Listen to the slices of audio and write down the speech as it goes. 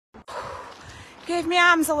Gave my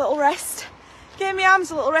arms a little rest. Gave my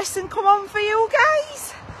arms a little rest and come on for you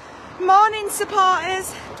guys. Morning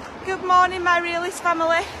supporters. Good morning my realist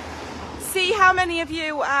family. See how many of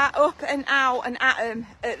you are up and out and at 'em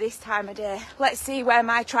at this time of day. Let's see where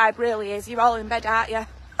my tribe really is. You're all in bed, aren't you?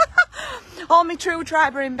 All my true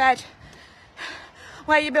tribe are in bed.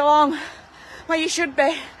 Where you belong. Where you should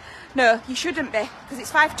be. No, you shouldn't be, because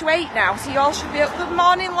it's 5 to 8 now, so you all should be up. Good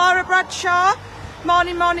morning, Laura Bradshaw.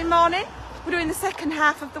 Morning, morning, morning. We're doing the second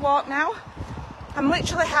half of the walk now. I'm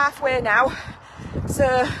literally halfway now,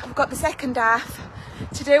 so we've got the second half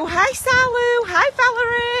to do. Hi, Salu. Hi,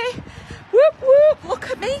 Valerie. Whoop, whoop. Look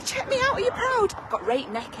at me. Check me out. Are you proud? I've got great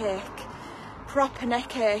neck ache. Proper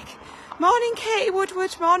neck ache. Morning, Katie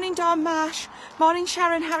Woodward. Morning, Dawn Marsh. Morning,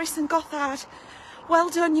 Sharon Harrison Gothard. Well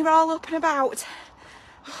done. You're all up and about.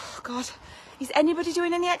 Oh, God. Is anybody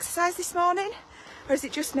doing any exercise this morning? Or is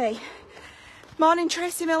it just me? Morning,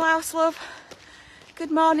 Tracy Millhouse, love. Good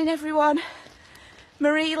morning, everyone.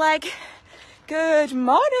 Marie Legg. Good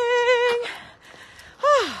morning.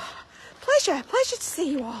 Oh, pleasure to see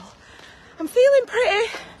you all. I'm feeling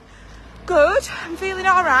pretty good. I'm feeling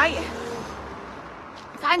all right.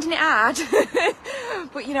 Finding it hard.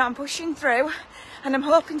 But, you know, I'm pushing through. And I'm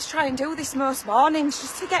hoping to try and do this most mornings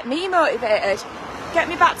just to get me motivated. Get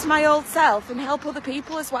me back to my old self and help other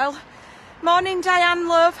people as well. Morning, Diane,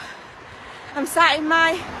 love. I'm sat in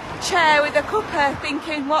my chair with a cuppa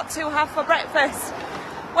thinking what to have for breakfast.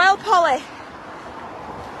 Well, Polly,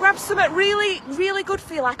 grab something really, really good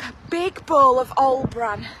for you, like a big bowl of All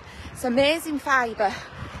Bran. It's amazing fibre.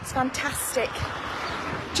 It's fantastic.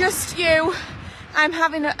 Just you. I'm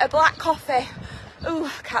having a black coffee. Ooh,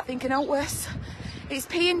 I can't think of no worse. It's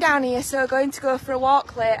peeing down here, so I'm going to go for a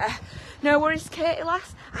walk later. No worries, Katie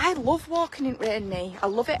lass. I love walking in rain, me. I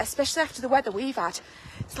love it, especially after the weather we've had.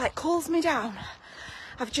 It's like cools me down.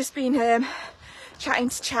 I've just been chatting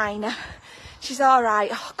to China. She's all right.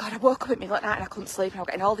 Oh, God, I woke up at middle at night and I couldn't sleep. And I'm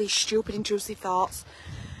getting all these stupid, intrusive thoughts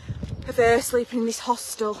of her sleeping in this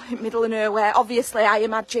hostel in the middle of nowhere. Obviously, I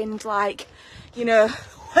imagined, like, you know,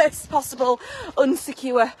 worst possible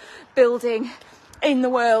unsecure building in the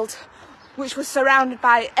world, which was surrounded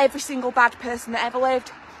by every single bad person that ever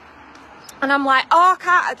lived. And I'm like, oh, I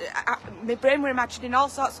can't, my brain were imagining all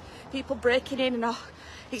sorts of people breaking in and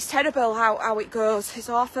it's terrible how it goes. It's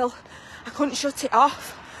awful. I couldn't shut it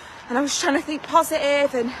off. And I was trying to think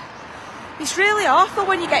positive, and it's really awful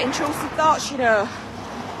when you get intrusive thoughts, you know.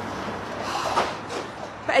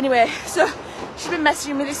 But anyway, so she's been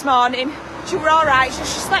messaging me this morning. She were all right. She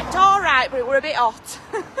slept all right, but it were a bit hot.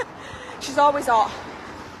 She's always hot.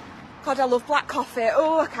 God, I love black coffee.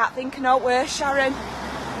 Oh, I can't think of no worse, Sharon.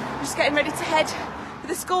 Just getting ready to head for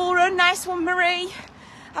the school run. Nice one, Marie.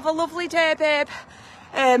 Have a lovely day, babe.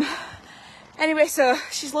 Anyway, so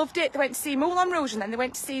she's loved it. They went to see Moulin Rouge and then they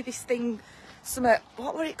went to see this thing,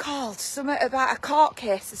 what were it called? Something about a court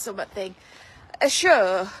case or something. A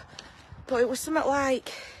show. But it was something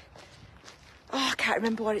like, oh, I can't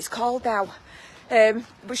remember what it's called now.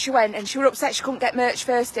 But she went and she was upset she couldn't get merch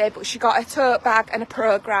first day, but she got a tote bag and a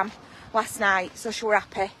programme last night, so she were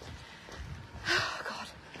happy. Oh, God.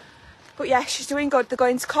 But yeah, she's doing good. They're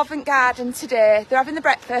going to Covent Garden today. They're having the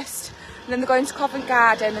breakfast, and then they're going to Covent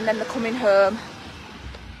Garden, and then they're coming home.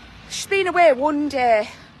 She's been away one day,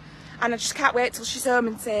 and I just can't wait till she's home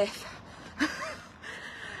and safe.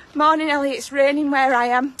 Morning, Ellie. It's raining where I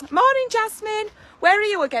am. Morning, Jasmine. Where are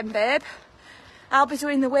you again, babe? I'll be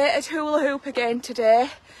doing the weighted hula hoop again today.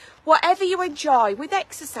 Whatever you enjoy with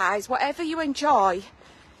exercise, whatever you enjoy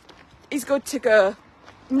is good to go.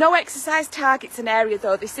 No exercise targets an area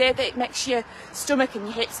though. They say that it makes your stomach and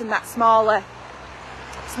your hips and that smaller.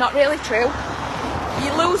 It's not really true.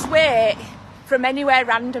 You lose weight from anywhere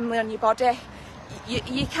randomly on your body.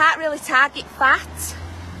 You can't really target fat.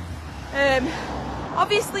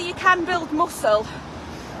 Obviously you can build muscle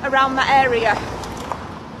around that area.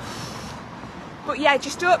 But yeah,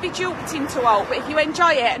 just don't be duped into oat. But if you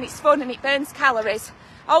enjoy it and it's fun and it burns calories,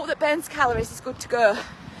 oat that burns calories is good to go.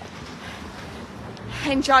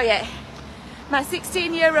 Enjoy it. My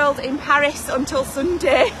 16-year-old in Paris until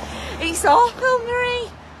Sunday. It's awful, Marie.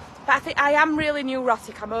 But I think I am really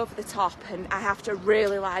neurotic. I'm over the top and I have to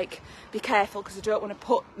really be careful because I don't want to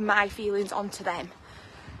put my feelings onto them.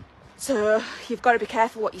 So you've got to be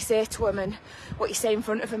careful what you say to them and what you say in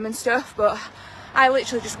front of them and stuff. But I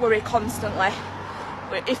literally just worry constantly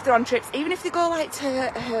if they're on trips, even if they go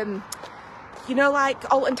to, you know,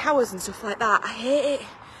 like Alton Towers and stuff like that. I hate it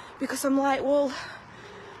because I'm like, well,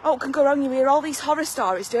 oh, it can go wrong. You hear all these horror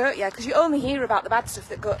stories, don't you? Because you only hear about the bad stuff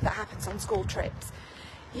that happens on school trips.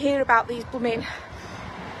 You hear about these blooming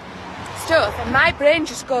stuff, and my brain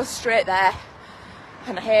just goes straight there.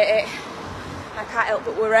 and I hate it. I can't help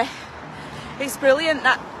but worry. It's brilliant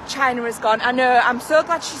that China has gone. I know, I'm so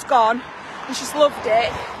glad she's gone and she's loved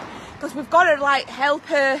it, because we've got to like help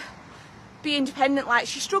her be independent. Like,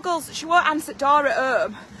 she struggles, she won't answer the door at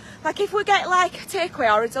home. Like, if we get like a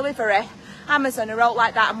takeaway or a delivery, Amazon or out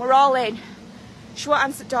like that, and we're all in, she won't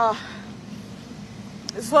answer the door.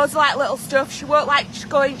 There's loads of like little stuff, she won't like just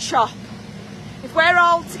go and shop. If we're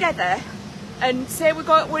all together and say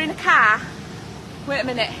we're in a car, wait a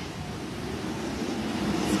minute.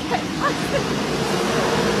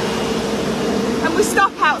 And we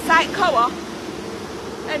stop outside Co-op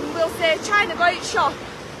and we'll say, China, go and shop,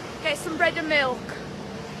 get some bread and milk.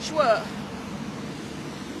 She won't.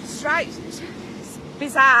 It's right, it's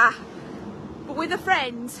bizarre. But with her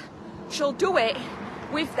friends, she'll do it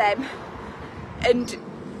with them and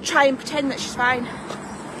try and pretend that she's fine.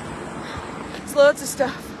 It's loads of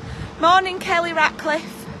stuff. Morning, Kelly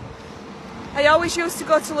Ratcliffe. I always used to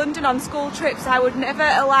go to London on school trips. I would never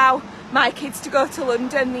allow my kids to go to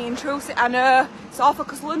London. The intrusive, I know, it's awful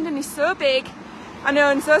because London is so big, I know,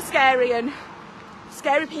 and so scary, and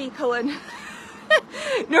scary people, and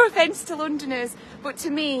no offence to Londoners, but to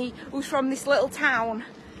me, who's from this little town,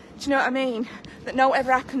 do you know what I mean, that no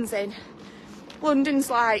ever happens in, London's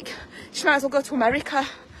like, she might as well go to America.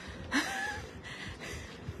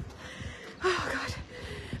 Oh God.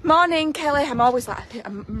 Morning, Kelly. I'm always like,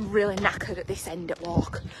 I'm really knackered at this end at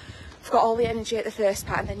walk. I've got all the energy at the first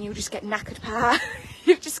part and then you just get knackered part.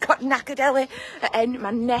 You've just got knackered Ellie at end. My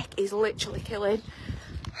neck is literally killing.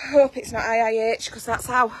 I hope it's not IIH, because that's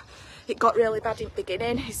how it got really bad in the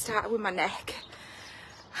beginning. It started with my neck.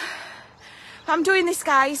 I'm doing this,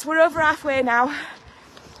 guys. We're over halfway now.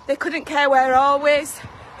 They couldn't care, we're always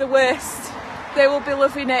the worst. They will be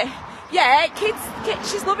loving it. Yeah, kids,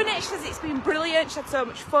 she's loving it. She says it's been brilliant. She had so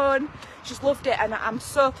much fun. She's loved it, and I'm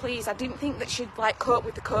so pleased. I didn't think that she'd like cope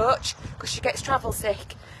with the coach, because she gets travel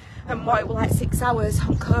sick, and what, it was like 6 hours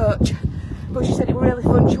on coach. But she said it was really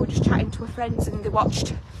fun. She was just chatting to her friends, and they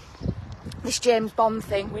watched this James Bond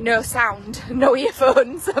thing with no sound, no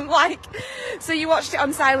earphones. I'm like, so you watched it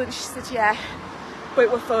on silent? She said, yeah, but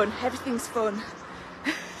it was fun. Everything's fun.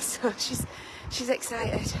 So she's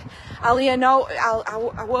excited. I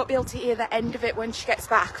won't be able to hear the end of it when she gets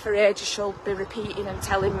back for ages. She'll be repeating and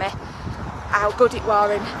telling me how good it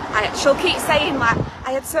was, and she'll keep saying like,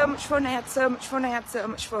 I had so much fun, I had so much fun, I had so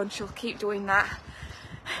much fun. She'll keep doing that.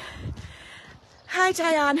 Hi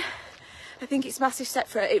Diane. I think it's a massive step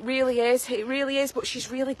for her. It really is, but she's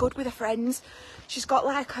really good with her friends. She's got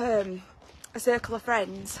like a circle of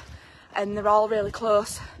friends, and they're all really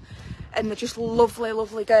close, and they're just lovely,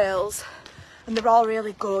 lovely girls. And they're all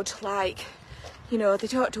really good, like, you know, they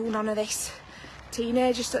don't do none of this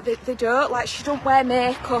teenagers, they don't, like, she don't wear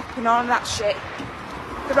makeup and all of that shit.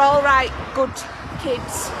 They're all right, good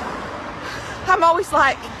kids. I'm always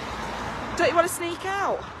like, don't you want to sneak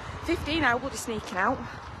out? 15, I would be sneaking out,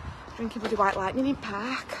 drinking bloody White Lightning in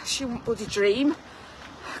Park. She wouldn't bloody dream.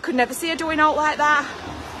 I could never see her doing out like that.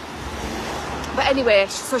 But anyway,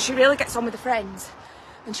 so she really gets on with her friends,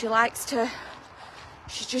 and she likes to,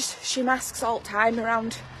 she masks all the time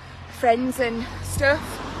around friends and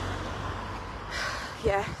stuff.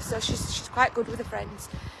 Yeah, so she's quite good with her friends.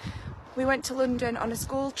 We went to London on a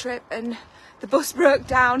school trip and the bus broke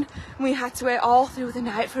down and we had to wait all through the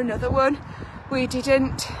night for another one. We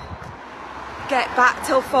didn't get back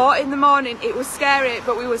till 4 in the morning. It was scary,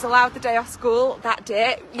 but we was allowed the day off school that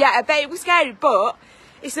day. Yeah, I bet it was scary, but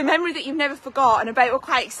it's a memory that you've never forgot, and I bet it was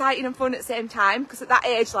quite exciting and fun at the same time, because at that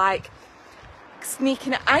age, like,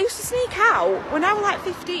 sneaking out. I used to sneak out when I was like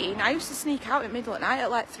 15. I used to sneak out at middle at night at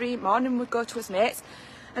like 3 in the morning. We'd go to his mates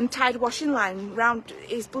and tied a washing line round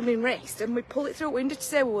his blooming wrist, and we'd pull it through a window to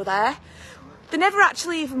say we were there. They never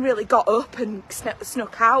actually even really got up and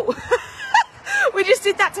snuck out. We just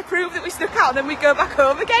did that to prove that we snuck out, and then we'd go back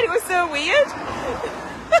home again. It was so weird.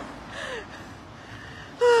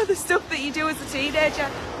 Oh, the stuff that you do as a teenager.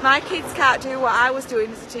 My kids can't do what I was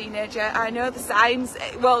doing as a teenager. I know the signs.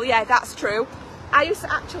 Well, yeah, that's true. I used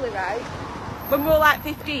to actually, right, when we were like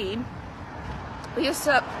 15, we used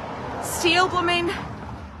to steal blooming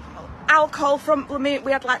alcohol from blooming,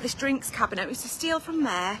 we had like this drinks cabinet, we used to steal from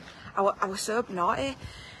there. I was so naughty,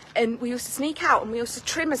 and we used to sneak out and we used to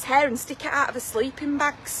trim his hair and stick it out of his sleeping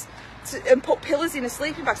bags and put pillows in his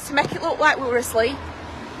sleeping bags to make it look like we were asleep.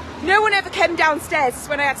 No one ever came downstairs. This is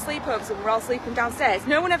when I had sleepovers and we were all sleeping downstairs.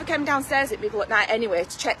 No one ever came downstairs at middle at night anyway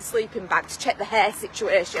to check the sleeping bag, to check the hair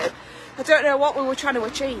situation. I don't know what we were trying to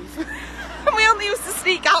achieve. We only used to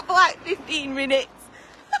sneak out for like 15 minutes.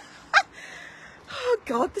 Oh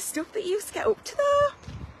God, the stuff that you used to get up to though.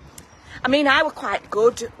 I mean, I were quite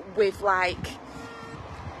good with like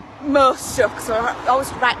most stuff, because I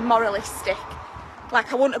always write moralistic.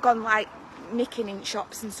 Like, I wouldn't have gone like nicking in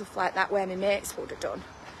shops and stuff like that where my mates would have done.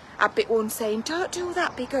 I'd be one saying, don't do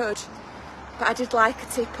that, be good. But I did like a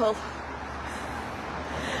tipple.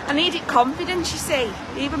 I needed confidence, you see,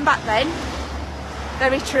 even back then.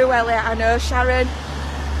 Very true, Elliot, I know, Sharon.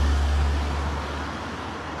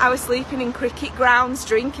 I was sleeping in cricket grounds,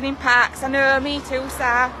 drinking in parks. I know, me too,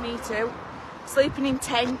 Sir, me too. Sleeping in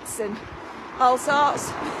tents and all sorts.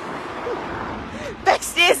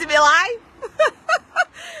 Best days of my life.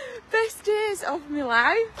 Best days of my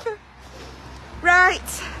life.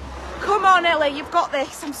 Right, come on, Ellie, you've got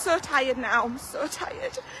this. I'm so tired now, I'm so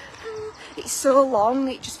tired. It's so long,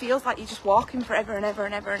 it just feels like you're just walking forever and ever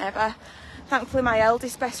and ever and ever. Thankfully, my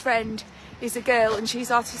eldest best friend is a girl and she's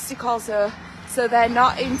autistic also. So they're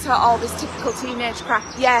not into all this typical teenage crap.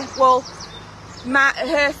 Yeah, well,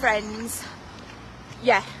 her friends,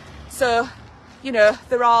 yeah. So, you know,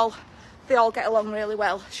 they all get along really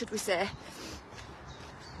well, should we say.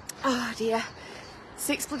 Oh dear.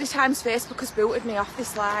 6 bloody times Facebook has booted me off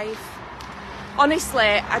this live. Honestly,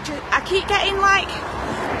 I keep getting like,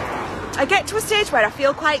 I get to a stage where I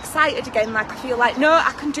feel quite excited again. Like I feel like, no,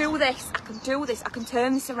 I can do this, I can do this, I can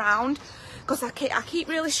turn this around. Because I keep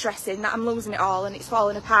really stressing that I'm losing it all and it's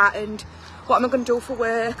falling apart and what am I going to do for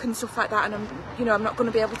work and stuff like that, and I'm not going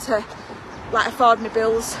to be able to like afford my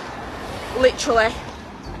bills literally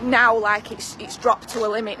now. Like it's dropped to a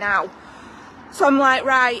limit now. So I'm like,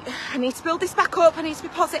 right, I need to build this back up, I need to be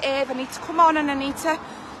positive, I need to come on and I need to,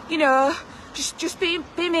 you know, just be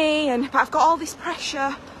me, but I've got all this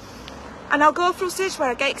pressure. And I'll go through a stage where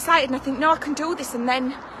I get excited and I think, no, I can do this, and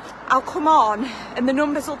then I'll come on and the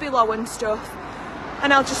numbers will be low and stuff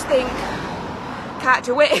and I'll just think, can't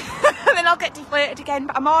do it. And then I'll get deflated again,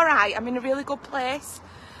 but I'm alright, I'm in a really good place.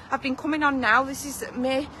 I've been coming on now, this is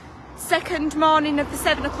my second morning of the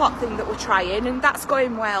 7 o'clock thing that we're trying and that's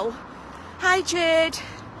going well. Hi Jade,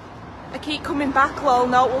 I keep coming back, lol,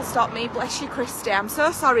 no it will stop me, bless you Christy. I'm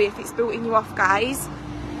so sorry if it's booting you off, guys.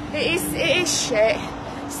 It is shit.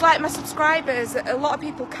 It's like my subscribers, a lot of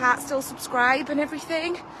people can't still subscribe and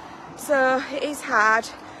everything. So it is hard,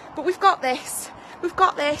 but we've got this. We've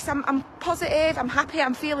got this. I'm positive, I'm happy,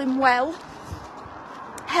 I'm feeling well.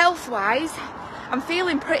 Health-wise, I'm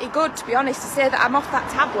feeling pretty good, to be honest, to say that I'm off that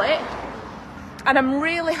tablet. And I'm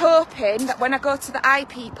really hoping that when I go to the eye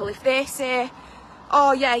people, if they say,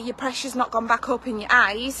 oh yeah, your pressure's not gone back up in your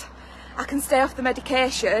eyes, I can stay off the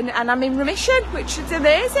medication and I'm in remission, which is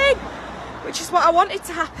amazing, which is what I wanted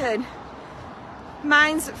to happen.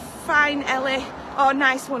 Mine's fine, Ellie. Oh,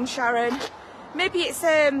 nice one, Sharon. Maybe it's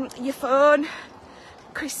your phone.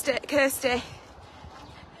 Kirsty,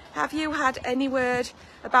 have you had any word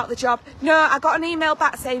about the job? No, I got an email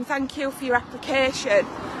back saying thank you for your application,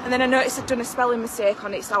 and then I noticed I'd done a spelling mistake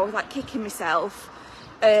on it, so I was like kicking myself.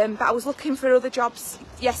 But I was looking for other jobs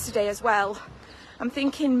yesterday as well. I'm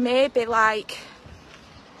thinking maybe like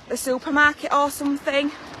a supermarket or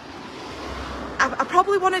something. I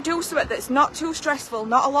probably want to do something that's not too stressful,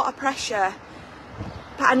 not a lot of pressure,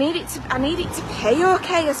 but I need it to pay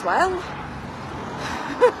okay as well.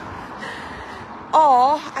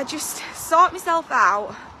 Or I just sort myself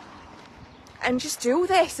out and just do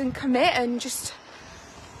this and commit and just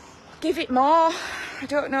give it more. I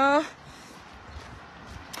don't know.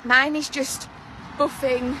 Mine is just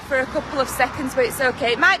buffing for a couple of seconds, but it's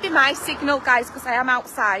okay. It might be my signal, guys, because I am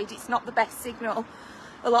outside. It's not the best signal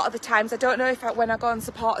a lot of the times. I don't know if when I go on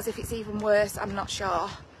supporters if it's even worse. I'm not sure.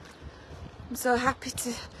 I'm so happy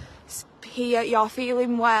to hear you're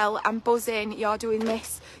feeling well and buzzing. You're doing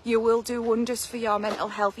this. You will do wonders for your mental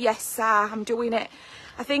health. Yes, sir, I'm doing it.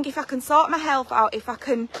 I think if I can sort my health out, if I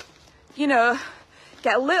can, you know,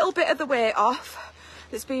 get a little bit of the weight off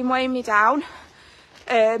that's been weighing me down,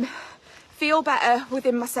 feel better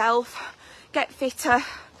within myself, get fitter,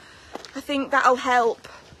 I think that'll help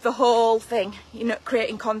the whole thing, you know,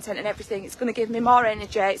 creating content and everything. It's going to give me more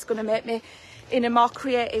energy. It's going to make me in a more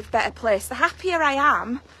creative, better place. The happier I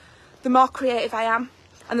am, the more creative I am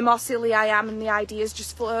and the more silly I am and the ideas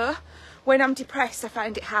just flow. When I'm depressed, I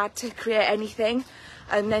find it hard to create anything,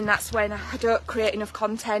 and then that's when I don't create enough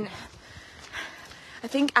content. I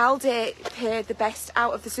think Aldi paid the best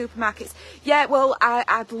out of the supermarkets. Yeah, well,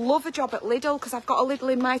 I'd love a job at Lidl because I've got a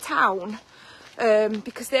Lidl in my town,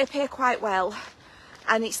 because they pay quite well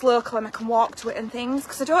and it's local and I can walk to it and things.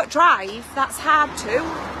 Because I don't drive, that's hard too.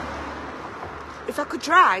 If I could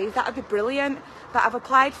drive, that would be brilliant. But I've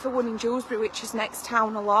applied for one in Dewsbury, which is next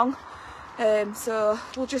town along. So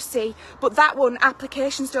we'll just see. But that one,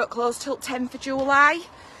 applications don't close till 10th of July.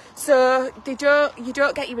 So you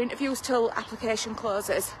don't get your interviews till application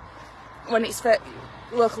closes. when it's for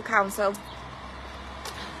local council.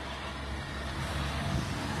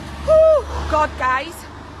 Oh God, guys,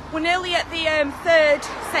 we're nearly at the third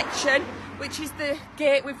section, which is the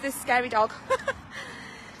gate with the scary dog.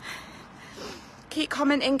 Keep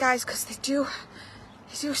commenting, guys, because they do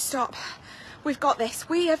stop. We've got this.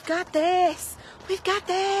 We have got this. We've got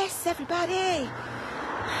this, everybody.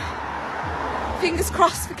 Fingers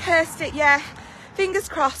crossed for Kirsty. Yeah, fingers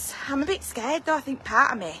crossed. I'm a bit scared though. I think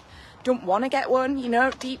part of me don't want to get one, you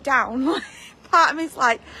know, deep down. Part of me is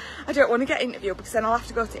like, I don't want to get interviewed because then I'll have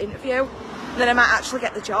to go to interview and then I might actually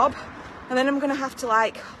get the job, and then I'm going to have to,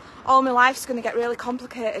 like, all my life's going to get really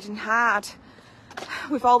complicated and hard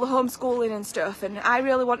with all the homeschooling and stuff, and I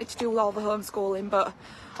really wanted to do all the homeschooling, but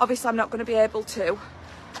obviously I'm not going to be able to.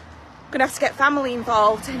 I'm going to have to get family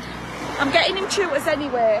involved, and I'm getting him tutors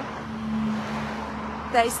anyway.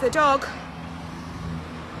 There's the dog.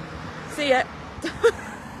 See it?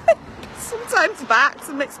 Sometimes barks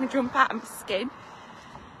and makes me jump out of my skin.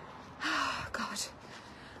 Oh God.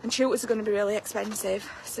 And tutors are going to be really expensive,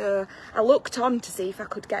 so I looked on to see if I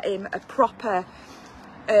could get him a proper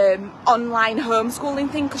online homeschooling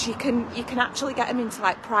thing, because you can actually get him into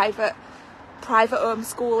like private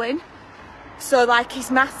homeschooling. So like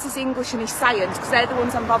his maths, his English and his science, because they're the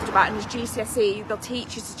ones I'm bothered about, and his GCSE, they'll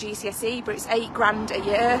teach you to GCSE, but it's £8 a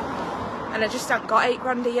year, and I just haven't got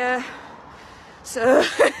 £8 a year. So,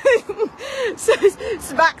 so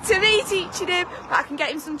it's back to me teaching him, but I can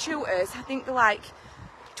get him some tutors. I think they're like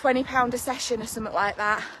 £20 a session or something like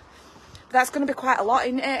that. But that's going to be quite a lot,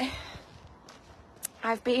 isn't it?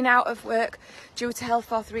 I've been out of work due to health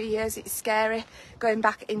for 3 years. It's scary going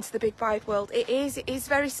back into the big wide world. It is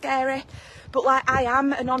very scary. But like, I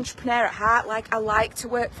am an entrepreneur at heart. Like, I like to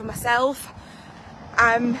work for myself.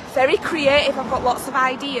 I'm very creative. I've got lots of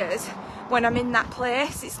ideas when I'm in that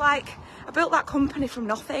place. It's like, I built that company from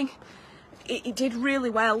nothing. It did really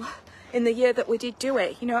well in the year that we did do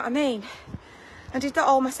it, you know what I mean? I did that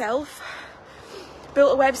all myself.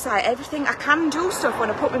 Built a website, everything. I can do stuff when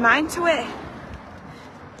I put my mind to it.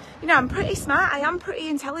 You know, I'm pretty smart, I am pretty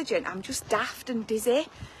intelligent. I'm just daft and dizzy,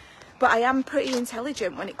 but I am pretty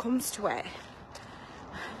intelligent when it comes to it.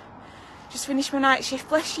 Just finished my night shift.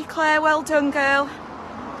 Bless you, Claire, well done, girl.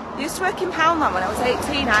 I used to work in Poundland when I was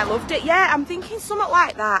 18, I loved it. Yeah, I'm thinking something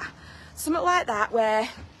like that. Something like that where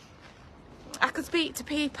I could speak to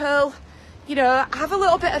people, you know, have a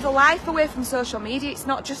little bit of a life away from social media. It's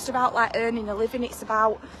not just about like earning a living, it's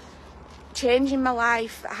about changing my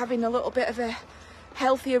life, having a little bit of a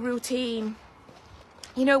healthier routine,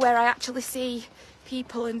 you know, where I actually see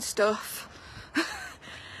people and stuff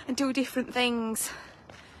and do different things.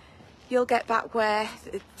 You'll get back where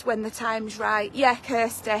when the time's right. Yeah,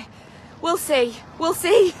 Kirsty, we'll see, we'll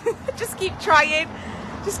see. Just keep trying,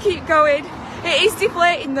 just keep going. It is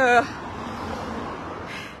deflating though.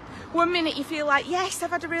 One minute you feel like, yes,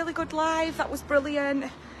 I've had a really good life, that was brilliant,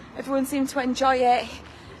 everyone seemed to enjoy it,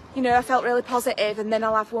 you know, I felt really positive, and then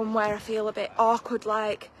I'll have one where I feel a bit awkward,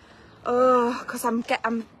 like, oh, because I'm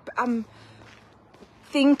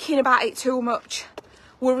thinking about it too much,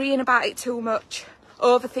 worrying about it too much,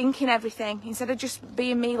 overthinking everything, instead of just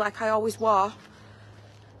being me like I always were.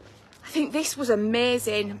 I think this was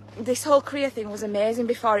amazing. This whole career thing was amazing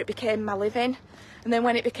before it became my living. And then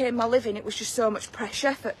when it became my living, it was just so much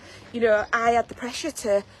pressure. For, you know, I had the pressure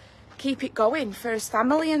to keep it going for his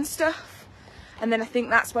family and stuff. And then I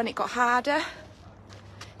think that's when it got harder.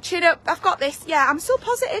 Chin up, I've got this. Yeah, I'm still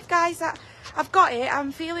positive, guys. I've got it,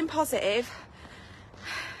 I'm feeling positive.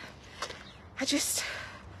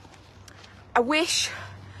 I wish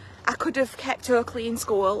I could have kept Oakley in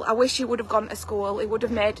school. I wish he would have gone to school. It would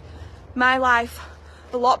have made my life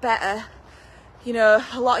a lot better, you know,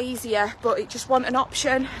 a lot easier, but it just wasn't an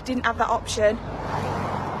option. I didn't have that option.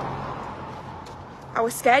 I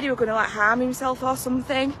was scared he was going to like harm himself or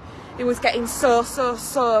something. He was getting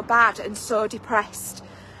so bad and so depressed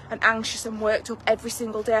and anxious and worked up every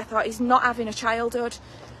single day. I thought, he's not having a childhood.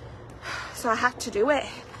 So I had to do it.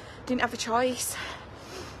 Didn't have a choice.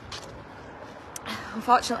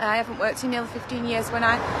 Unfortunately, I haven't worked in nearly 15 years. When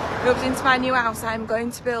I moved into my new house, I'm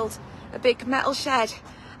going to build a big metal shed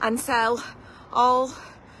and sell all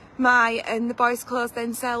my and the boys' clothes,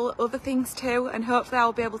 then sell other things too, and hopefully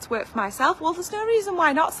I'll be able to work for myself. Well, there's no reason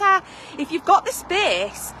why not, sir. If you've got the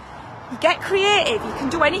space, you get creative, you can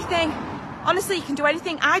do anything. Honestly, you can do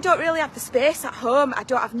anything. I don't really have the space at home. I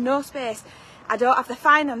don't have no space. I don't have the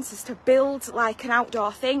finances to build like an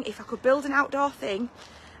outdoor thing. If I could build an outdoor thing,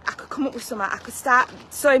 I could come up with something. I could start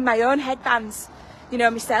sewing my own headbands, you know,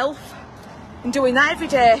 myself, and doing that every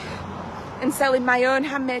day, and selling my own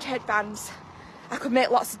handmade headbands. I could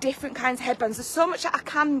make lots of different kinds of headbands. There's so much that I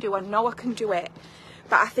can do. I know I can do it.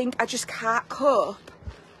 But I think I just can't cope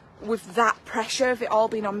with that pressure of it all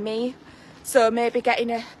being on me. So maybe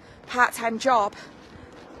getting a part-time job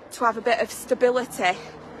to have a bit of stability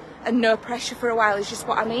and no pressure for a while is just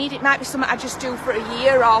what I need. It might be something I just do for a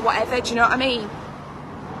year or whatever, do you know what I mean?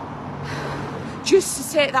 Just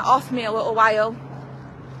to take that off me a little while.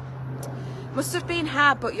 Must have been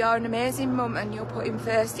hard, but you're an amazing mum and you'll put him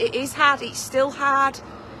first. It is hard, it's still hard.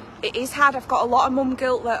 It is hard. I've got a lot of mum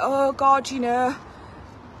guilt that, oh God, you know,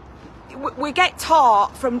 we get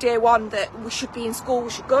taught from day one that we should be in school, we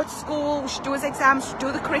should go to school, we should do his exams, we should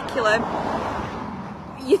do the curriculum.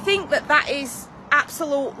 You think that that is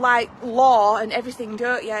absolute like law and everything,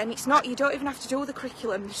 don't you? And it's not. You don't even have to do the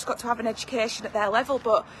curriculum, you've just got to have an education at their level.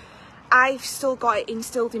 But I've still got it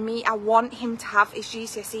instilled in me. I want him to have his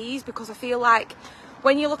GCSEs, because I feel like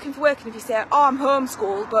when you're looking for work and if you say, oh, I'm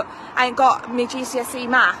homeschooled but I ain't got my GCSE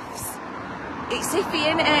maths, it's iffy,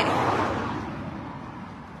 isn't it?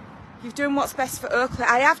 You've done what's best for Oakley.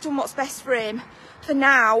 I have done what's best for him for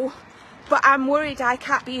now, but I'm worried I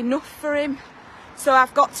can't be enough for him. So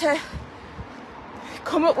I've got to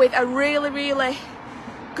come up with a really, really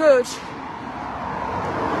good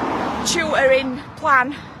tutoring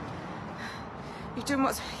plan. You've done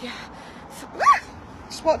what's... Yeah.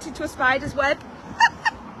 Just walked into a spider's web.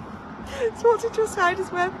 Just walked into a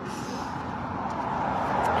spider's web.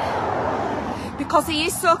 Because he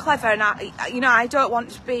is so clever, and I don't want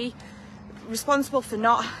to be responsible for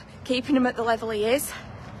not keeping him at the level he is.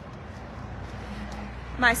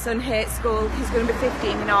 My son hates school. He's going to be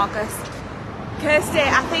 15 in August. Kirsty,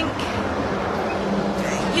 I think,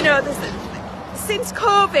 you know, since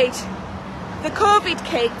COVID, the COVID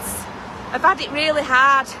kids have had it really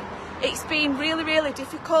hard. It's been really, really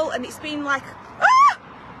difficult, and it's been like, ah!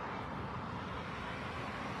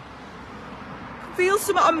 I feel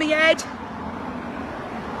something on my head.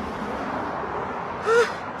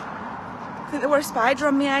 I think there were a spider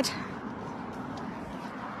on my head.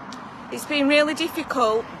 It's been really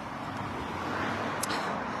difficult.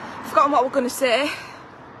 I've forgotten what we're going to say.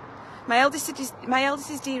 My eldest is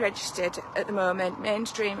deregistered at the moment.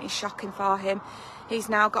 Mainstream is shocking for him. He's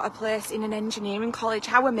now got a place in an engineering college.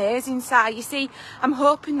 How amazing, Si. You see, I'm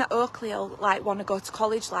hoping that Oakley will like want to go to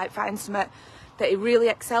college, like find something that he really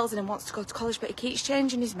excels in and wants to go to college, but he keeps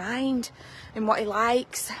changing his mind in what he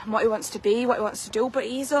likes and what he wants to be, what he wants to do. But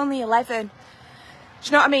he's only 11. Do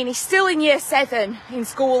you know what I mean? He's still in year 7 in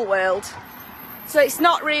school world. So it's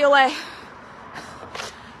not really,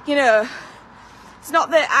 you know, it's not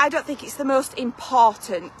that, I don't think it's the most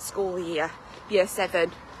important school year, year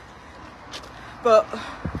 7. But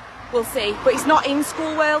we'll see. But it's not in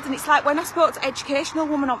school world, and it's like when I spoke to educational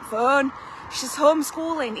woman on phone, she's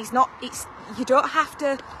homeschooling. You don't have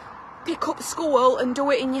to pick up school and do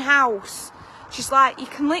it in your house. She's like, you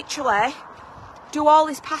can literally do all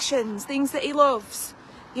his passions, things that he loves.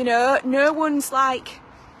 You know, no one's like,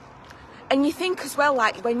 and you think as well,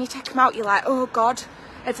 like when you take him out, you're like, oh God,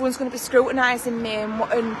 everyone's going to be scrutinising me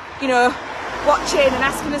and you know, watching and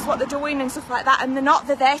asking us what they're doing and stuff like that, and they're not.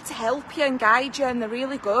 They're there to help you and guide you, and they're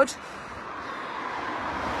really good.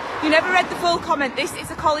 You never read the full comment. This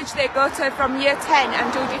is a college they go to from year 10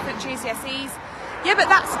 and do different GCSEs. Yeah, but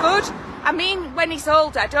that's good. I mean when he's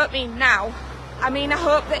older, I don't mean now. I mean I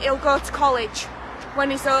hope that he'll go to college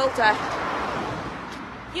when he's older.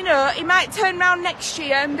 You know, he might turn around next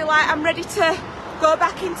year and be like, I'm ready to go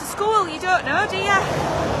back into school. You don't know, do you?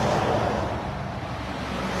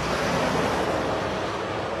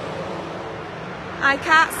 I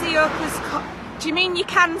can't see Oakley's... Do you mean you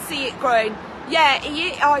can see it growing? Yeah,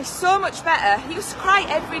 he's so much better. He used to cry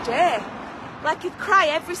every day. Like, he'd cry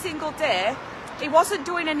every single day. He wasn't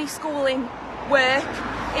doing any schooling work.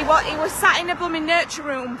 He was sat in a blooming nurture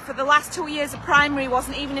room for the last 2 years of primary. He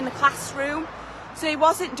wasn't even in the classroom. So he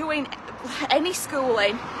wasn't doing any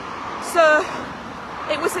schooling. So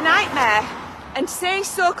it was a nightmare. And to say he's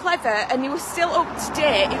so clever and he was still up to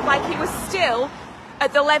date, like he was still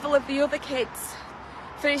at the level of the other kids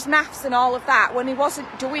for his maths and all of that when he wasn't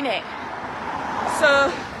doing it.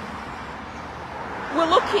 So we're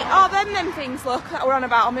lucky. Oh, them things, look, that we're on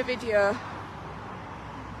about on my video.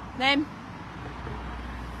 Them.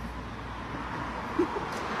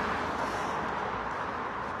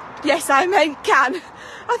 Yes, I meant can.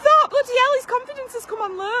 I thought, bloody hell, his confidence has come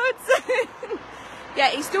on loads.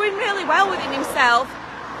 Yeah, he's doing really well within himself.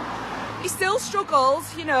 He still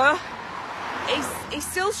struggles, you know. He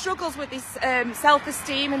still struggles with his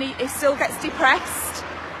self-esteem, and he still gets depressed.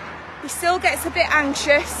 He still gets a bit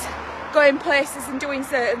anxious going places and doing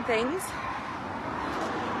certain things.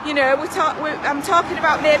 You know, I'm talking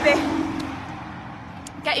about maybe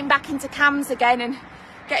getting back into cams again and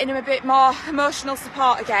getting him a bit more emotional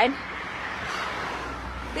support again.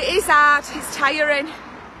 It is hard, it's tiring.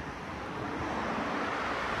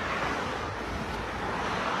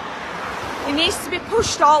 He needs to be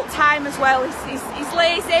pushed all the time as well. He's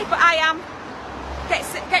lazy, but I am.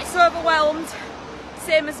 Gets overwhelmed,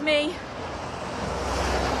 same as me.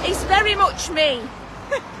 It's very much me.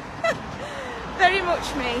 Very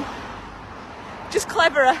much me. Just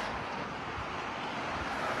cleverer.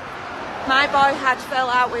 My boy had fell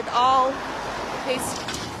out with all his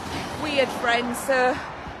weird friends, so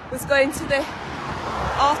was going to the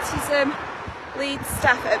autism lead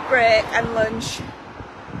staff at break and lunch.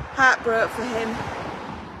 Heart broke for him.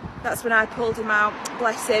 That's when I pulled him out.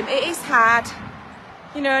 Bless him. It is hard.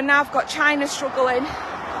 You know, now I've got China struggling.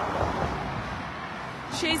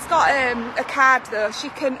 She's got a card though. She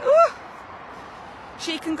can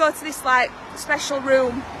go to this like special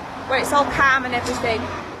room where it's all calm and everything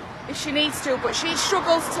if she needs to, but she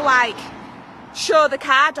struggles to like show the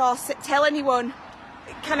card or tell anyone,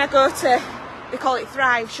 can I go to, they call it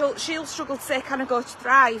Thrive. She'll struggle to say, can I go to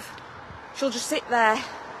Thrive? She'll just sit there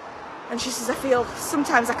and she says, I feel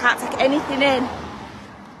sometimes I can't take anything in.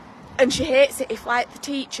 And she hates it if like the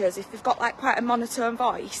teachers, if they've got like quite a monotone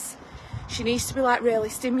voice, she needs to be like really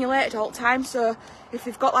stimulated all the time. So if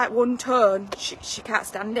they've got like one tone, she can't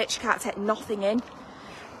stand it. She can't take nothing in.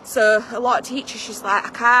 So a lot of teachers, she's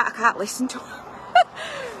like, I can't listen to them.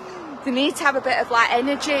 They need to have a bit of like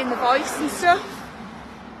energy in the voice and stuff.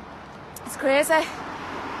 It's crazy.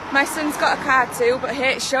 My son's got a card too, but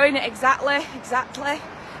hates showing it exactly.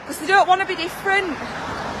 Because they don't want to be different.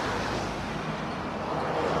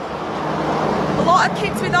 A lot of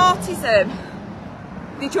kids with autism,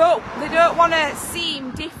 they don't want to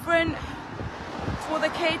seem different to other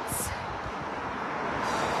kids.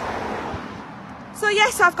 So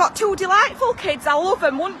yes, I've got two delightful kids. I love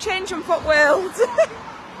them. Wouldn't change them for the world.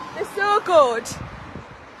 They're so good.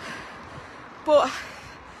 But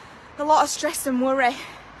a lot of stress and worry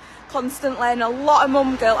constantly, and a lot of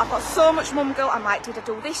mum guilt. I've got so much mum guilt. I'm like, did I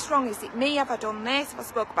do this wrong? Is it me? Have I done this? Have I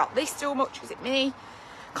spoke about this too much? Is it me?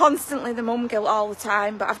 Constantly the mum guilt all the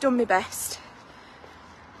time, but I've done my best.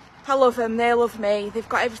 I love them, they love me, they've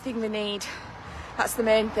got everything they need. That's the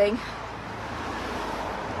main thing.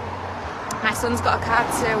 My son's got a card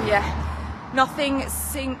too, yeah. Nothing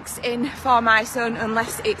sinks in for my son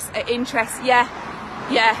unless it's an interest. Yeah.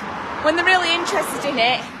 When they're really interested in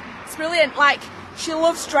it, it's brilliant. Like, she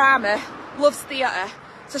loves drama, loves theatre.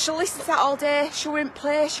 So she'll listen to that all day. She went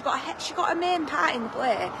play. She got a main part in the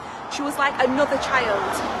play. She was like another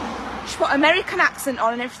child. She put American accent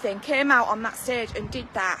on and everything. Came out on that stage and did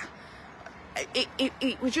that.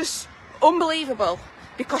 It was just unbelievable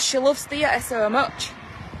because she loves theatre so much.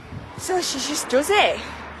 So she just does it.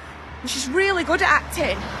 And she's really good at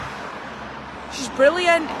acting. She's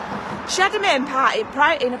brilliant. She had a main part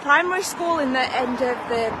in a primary school in the end of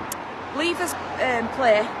the Leavers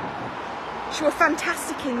play. She was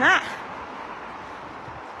fantastic in that.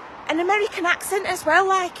 An American accent as well,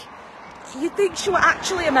 like, you'd think she were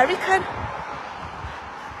actually American.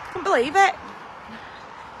 Couldn't believe it.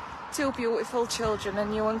 Two beautiful children,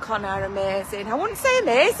 and you and Connor are amazing. I wouldn't say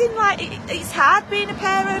amazing, like, it's hard being a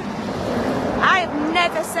parent. I have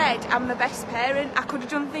never said I'm the best parent. I could have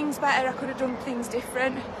done things better, I could have done things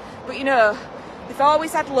different. But you know, they've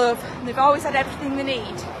always had love, and they've always had everything they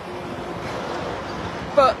need.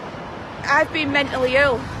 But I've been mentally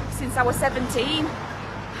ill since I was 17.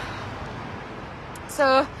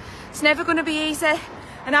 So it's never going to be easy.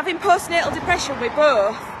 And having postnatal depression with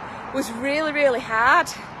both was really, really hard.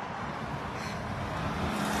 So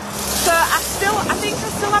I think I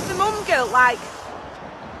still have the mum guilt. Like,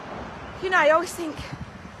 you know, I always think,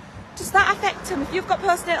 does that affect them? If you've got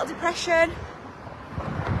postnatal depression,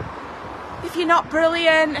 if you're not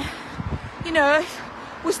brilliant, you know,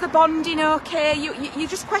 was the bonding okay? You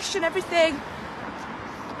just question everything.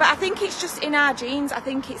 But I think it's just in our genes. I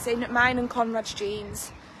think it's in mine and Conrad's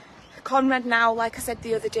genes. Conrad now, like I said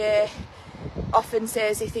the other day, often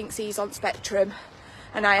says he thinks he's on spectrum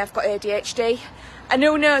and I have got ADHD. And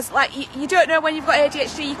who knows, like, you don't know when you've got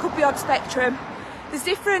ADHD, you could be on spectrum. There's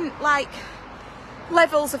different, like,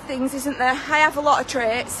 levels of things, isn't there? I have a lot of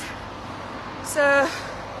traits. So,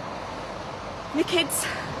 my kids,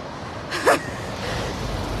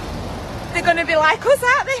 they're going to be like us,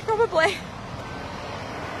 aren't they? Probably.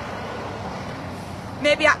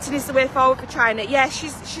 Maybe acting is the way forward for China. Yeah,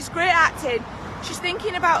 she's great at acting. She's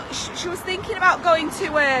thinking about, she was thinking about going to,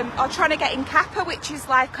 or trying to get in Kappa, which is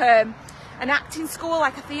like an acting school,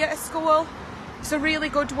 like a theatre school. It's a really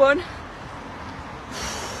good one.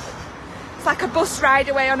 It's like a bus ride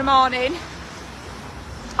away on a morning.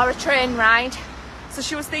 or a train ride. So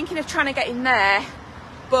she was thinking of trying to get in there,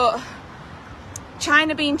 but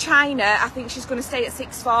China being China, I think she's going to stay at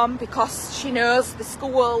sixth form because she knows the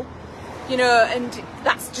school, you know, and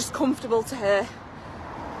that's just comfortable to her.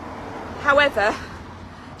 However,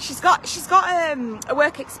 she's got a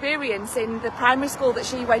work experience in the primary school that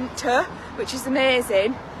she went to, which is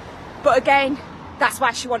amazing. But again, that's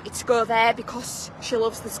why she wanted to go there, because she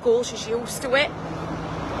loves the school, she's used to it.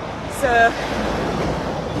 So,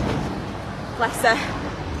 bless her.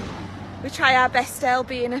 We try our best still.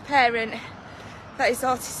 Being a parent that is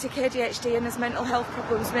autistic, ADHD and has mental health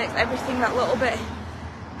problems makes everything that little bit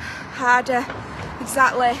harder.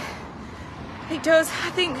 Exactly. It does.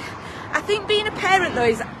 I think being a parent though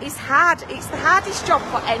is hard. It's the hardest job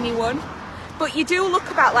for anyone. But you do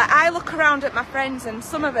look about, like I look around at my friends and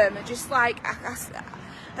some of them are just like,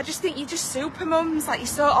 I just think you're just super mums, like you're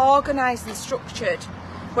so organised and structured,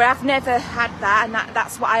 where I've never had that, and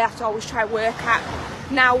that's what I have to always try work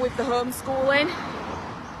at now with the homeschooling.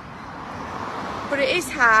 But it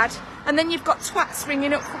is hard. And then you've got twats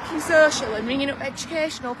ringing up fucking social and ringing up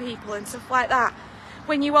educational people and stuff like that,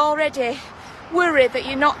 when you already worry that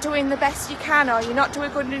you're not doing the best you can or you're not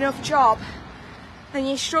doing a good enough job and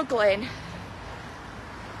you're struggling.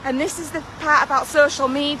 And this is the part about social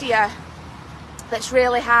media that's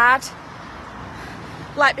really hard.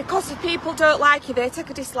 Like, because if people don't like you, they take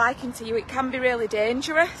a disliking to you, it can be really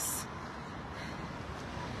dangerous.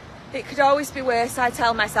 It could always be worse, I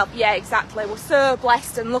tell myself. Yeah, exactly. We're so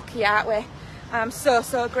blessed and lucky, aren't we? I'm so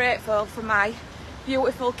grateful for my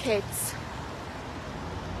beautiful kids.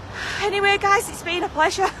 Anyway, guys, it's been a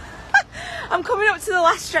pleasure. I'm coming up to the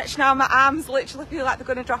last stretch now. My arms literally feel like they're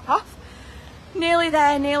going to drop off. Nearly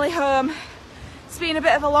there, nearly home. It's been a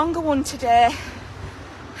bit of a longer one today.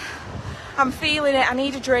 I'm feeling it. I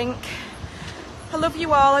need a drink. I love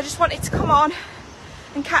you all. I just wanted to come on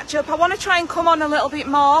and catch up. I want to try and come on a little bit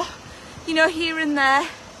more, you know, here and there.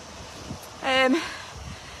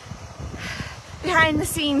 Behind the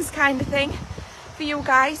scenes kind of thing for you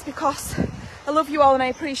guys, because I love you all and I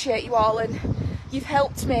appreciate you all, and you've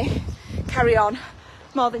helped me carry on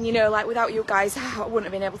more than you know. Like, without you guys I wouldn't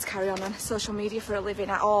have been able to carry on social media for a living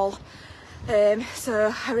at all.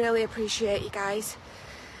 So I really appreciate you guys,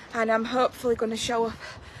 and I'm hopefully going to show up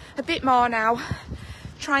a bit more now,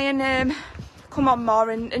 try and come on more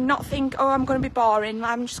and not think, oh, I'm going to be boring.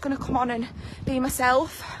 I'm just going to come on and be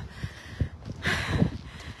myself.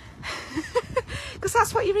 Because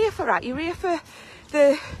that's what you're here for, right? You're here for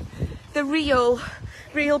the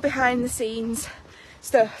real behind the scenes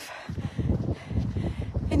stuff.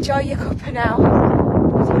 Enjoy your cuppa now.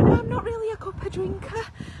 I don't know, I'm not really a cuppa drinker.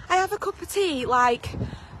 I have a cup of tea like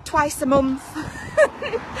twice a month.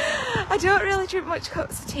 I don't really drink much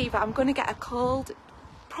cups of tea, but I'm going to get a cold,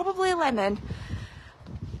 probably lemon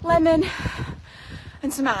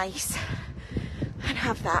and some ice, and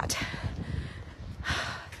have that.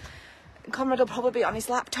 Conrad will probably be on his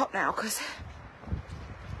laptop now because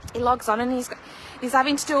he logs on and he's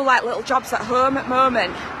having to do like little jobs at home at the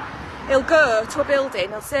moment. He'll go to a building,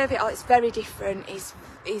 he'll save it all. It's very different.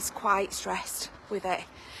 He's quite stressed with it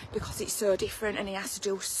because it's so different, and he has to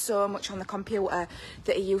do so much on the computer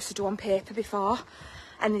that he used to do on paper before.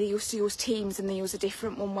 And he used to use Teams, and they use a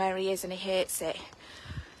different one where he is, and he hates it.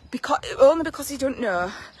 Only because he don't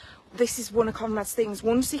know. This is one of Conrad's things.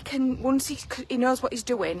 Once he knows what he's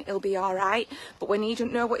doing, he'll be all right. But when he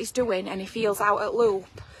don't know what he's doing and he feels out at loop,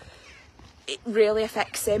 it really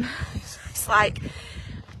affects him. It's like,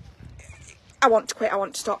 I want to quit, I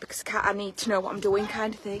want to stop because I need to know what I'm doing,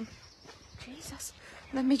 kind of thing. Jesus,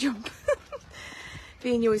 let me jump.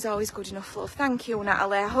 Being you is always good enough, love. Thank you,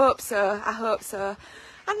 Natalie. I hope so.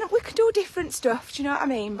 And we can do different stuff, do you know what I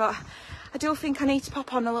mean? But I do think I need to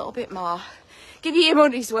pop on a little bit more. Give you your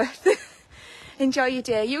money's worth. Enjoy your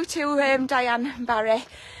day. You too, Diane and Barry.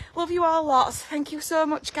 Love you all lots. Thank you so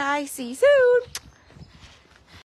much, guys. See you soon.